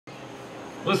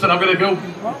Listen, I'm going to go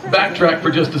backtrack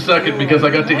for just a second because I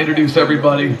got to introduce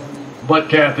everybody but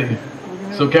Kathy.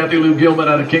 So Kathy Lou Gilman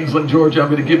out of Kingsland, Georgia, I'm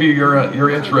going to give you your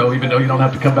intro, even though you don't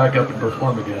have to come back up and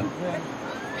perform again.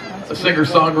 A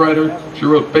singer-songwriter. She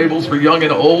wrote fables for young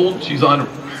and old. She's on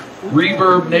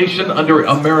Reverb Nation under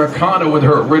Americana with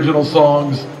her original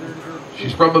songs.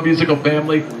 She's from a musical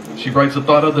family. She writes a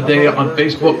thought of the day on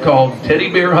Facebook called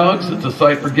Teddy Bear Hugs. It's a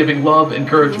site for giving love,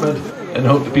 encouragement, and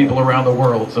hope to people around the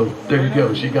world. So there you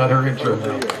go. She got her intro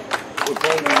now.